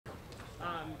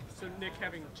So Nick,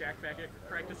 having Jack back at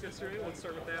practice yesterday, let's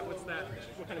start with that. What's that?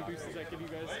 What kind of boost does that give you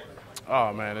guys?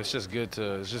 Oh man, it's just good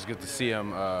to see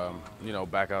him,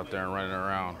 back out there and running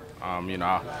around.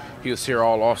 He was here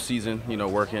all off season,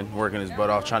 working his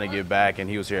butt off, trying to get back, and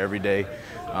he was here every day,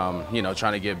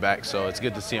 trying to get back. So it's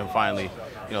good to see him finally,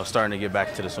 starting to get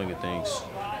back to the swing of things.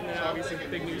 And then obviously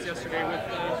big news yesterday with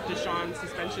the Deshaun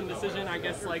suspension decision. I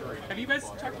guess have you guys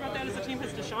talked about that as a team?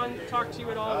 Has Deshaun talked to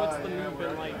you at all? What's the mood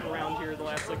been like around here the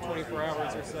last 24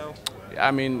 hours or so?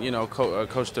 I mean,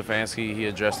 Coach Stefanski, he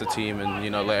addressed the team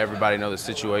and let everybody know the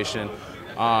situation.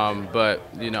 But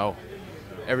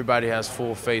everybody has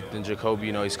full faith in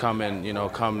Jacoby. He's come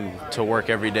to work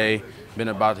every day, been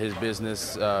about his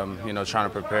business, trying to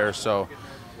prepare. So,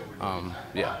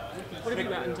 yeah. What have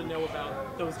you gotten to know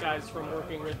about those guys from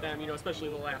working with them, especially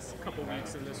the last couple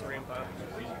weeks in this ramp up?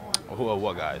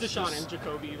 What guys? Deshaun and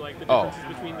Jacoby, the Oh.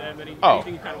 differences between them. Oh.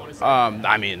 Anything you kind of want to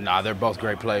say? They're both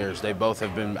great players. They both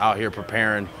have been out here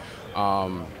preparing,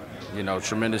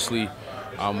 tremendously.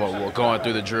 We're going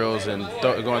through the drills and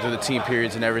going through the team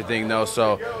periods and everything, though.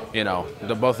 So,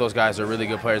 both those guys are really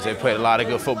good players. They played a lot of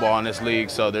good football in this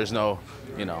league, so there's no,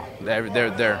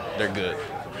 they're good.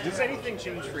 Does anything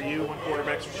change for you when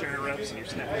quarterbacks are sharing reps and you're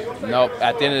snapping? Nope.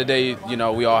 At the end of the day,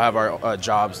 we all have our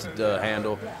jobs to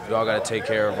handle. We all got to take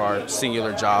care of our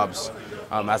singular jobs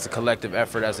as a collective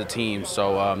effort as a team.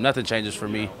 So nothing changes for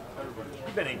me.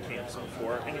 You've been in camps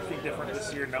before. Anything different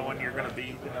this year knowing you're going to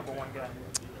be the number one guy?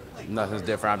 Nothing's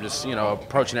different. I'm just,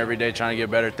 approaching every day, trying to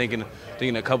get better, thinking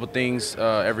a couple things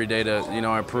every day to,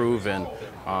 improve and,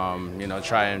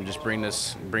 try and just bring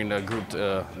the group,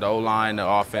 the O-line, the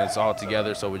offense all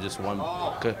together so we're just one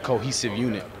cohesive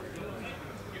unit.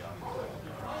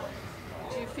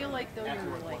 Do you feel like though you're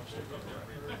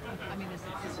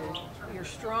you're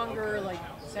stronger?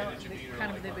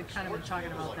 They've been kind of been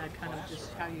talking about that, kind of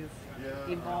just how you've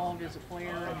evolved as a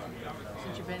player and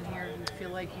since you've been here. Do you feel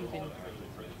like you can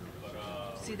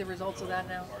see the results of that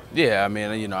now? Yeah, I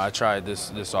mean, I tried this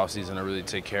offseason to really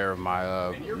take care of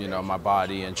my, my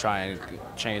body and try and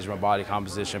change my body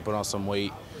composition, put on some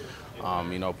weight,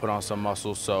 put on some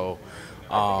muscle. So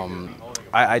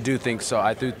I do think so.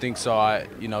 I do think so.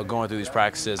 Going through these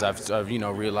practices, I've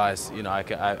realized,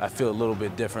 I feel a little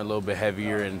bit different, a little bit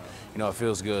heavier, and it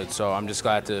feels good. So I'm just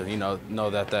glad to, know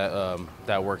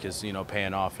that work is,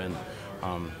 paying off, and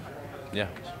yeah.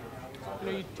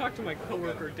 You talked to my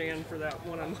coworker Dan for that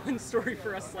one-on-one story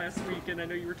for us last week, and I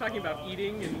know you were talking about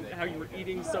eating and how you were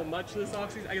eating so much this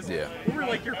offseason. I guess what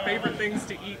were your favorite things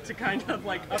to eat to kind of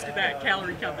up to that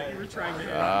calorie count that you were trying to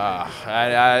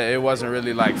hit? It wasn't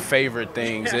really favorite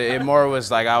things. It more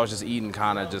was I was just eating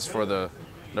kind of just for the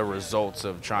results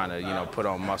of trying to put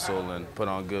on muscle and put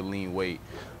on good lean weight.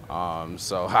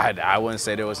 So I wouldn't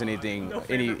say there was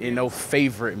no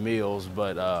favorite meals,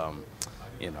 but.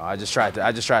 I just tried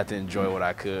to enjoy what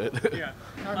I could. Yeah.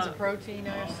 Tons of protein,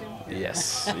 I assume?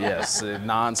 Yes,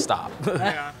 nonstop.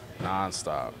 Yeah.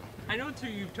 Nonstop. I know too.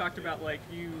 You've talked about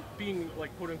you being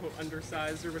quote unquote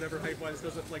undersized or whatever height-wise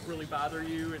doesn't really bother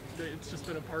you. It's just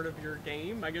been a part of your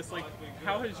game. I guess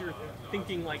how has your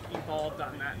thinking evolved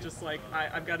on that? Just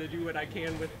I've got to do what I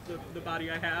can with the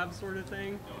body I have, sort of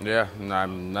thing. Yeah,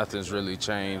 nothing's really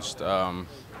changed.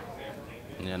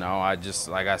 I just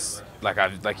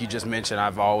like you just mentioned,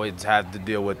 I've always had to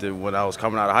deal with it when I was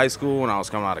coming out of high school, when I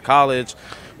was coming out of college,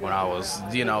 when I was,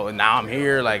 and now I'm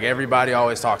here. Everybody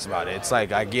always talks about it. It's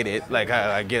I get it.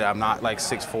 I get it. I'm not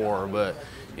 6'4", but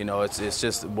it's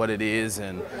just what it is.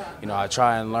 And I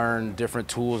try and learn different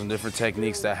tools and different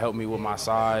techniques that help me with my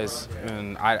size.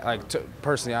 And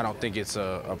personally, I don't think it's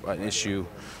an issue.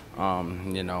 I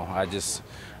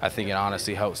think it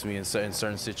honestly helps me in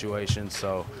certain situations.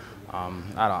 So.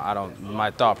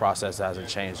 My thought process hasn't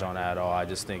changed on that at all. I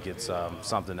just think it's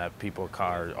something that people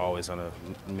are always going to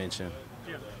mention.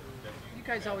 Yeah. You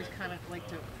guys always kind of like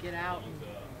to get out and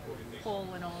pull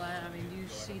and all that. Do you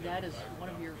see that as one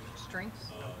of your strengths?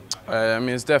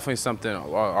 It's definitely something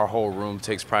our whole room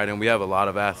takes pride in. We have a lot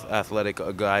of athletic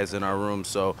guys in our room,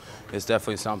 so it's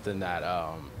definitely something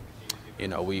that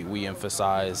we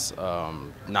emphasize.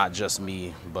 Not just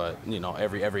me, but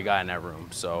every guy in that room.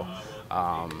 So.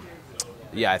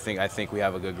 Yeah, I think we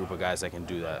have a good group of guys that can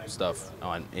do that stuff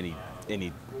on any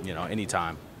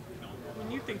time.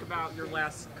 When you think about your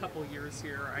last couple years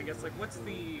here, I guess can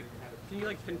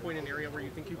you pinpoint an area where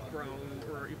you think you've grown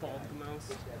or evolved the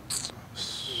most?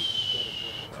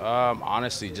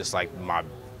 Honestly, just my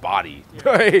body.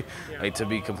 Right? Yeah. To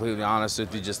be completely honest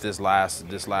with you, just this last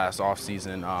off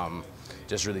season,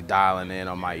 just really dialing in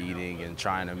on my eating and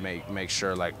trying to make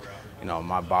sure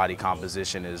my body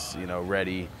composition is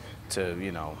ready to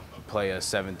play a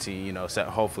 17,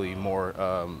 hopefully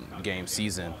more game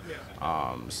season.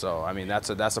 So I mean that's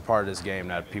a part of this game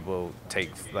that people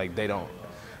take like they don't.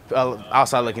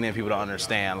 Outside looking in, people don't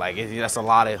understand. Like that's a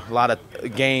lot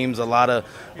of games, a lot of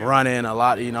running, a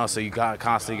lot. So you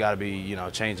constantly got to be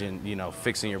changing,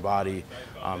 fixing your body.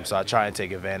 So I try and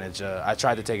take advantage. I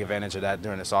tried to take advantage of that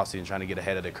during this offseason, trying to get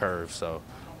ahead of the curve. So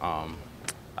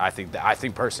I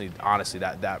think personally, honestly,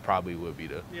 that probably would be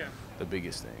the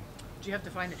biggest thing. Did you have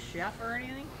to find a chef or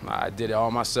anything? I did it all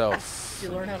myself. Did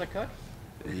you learn how to cook?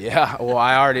 Yeah, well,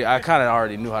 I kind of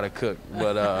already knew how to cook,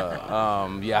 but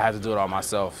yeah, I had to do it all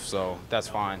myself, so that's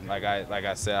fine. Like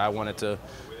I said, I wanted to,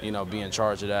 be in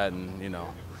charge of that and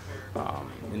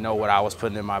know what I was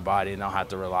putting in my body and not have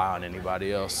to rely on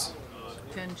anybody else.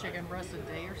 10 chicken breasts a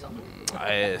day or something?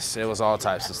 It was all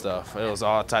types of stuff. It was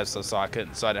all types of stuff,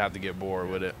 so I didn't have to get bored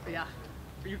with it. Yeah.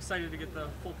 Are you excited to get the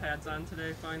full pads on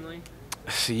today, finally?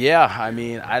 Yeah, I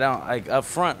mean, I don't like up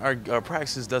front. Our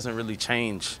practice doesn't really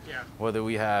change whether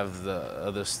we have the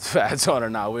other pads on or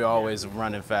not. We're always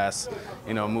running fast,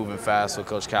 moving fast with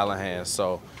Coach Callahan.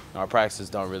 So our practices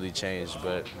don't really change.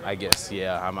 But I guess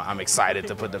I'm excited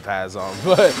to put the pads on.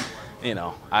 But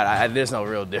there's no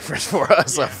real difference for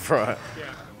us up front.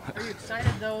 Yeah. Are you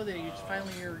excited though that it's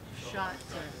finally your shot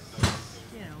to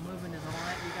move into the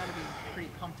lineup? You got to be pretty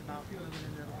pumped about moving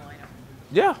into the lineup.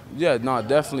 Yeah, no,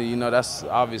 definitely. That's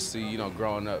obviously,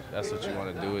 growing up, that's what you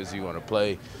want to do is you want to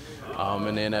play in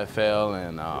the NFL,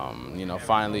 and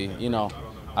finally,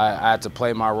 I had to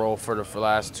play my role for the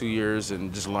last 2 years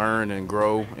and just learn and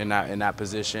grow in that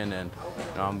position, and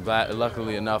I'm glad.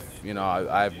 Luckily enough,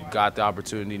 I've got the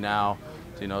opportunity now,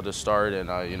 to start,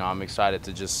 and I'm excited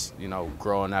to just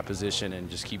grow in that position and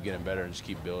just keep getting better and just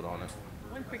keep building on it.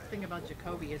 One quick thing about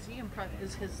Jacoby, is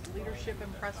his leadership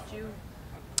impressed you?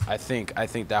 I think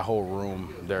that whole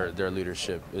room, their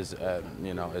leadership is,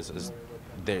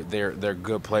 they're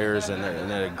good players and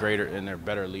they're greater and they're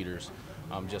better leaders.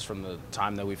 Just from the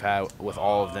time that we've had with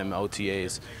all of them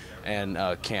OTAs and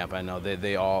camp, I know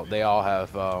they all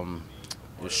have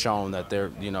shown that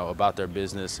they're about their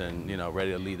business and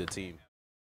ready to lead the team.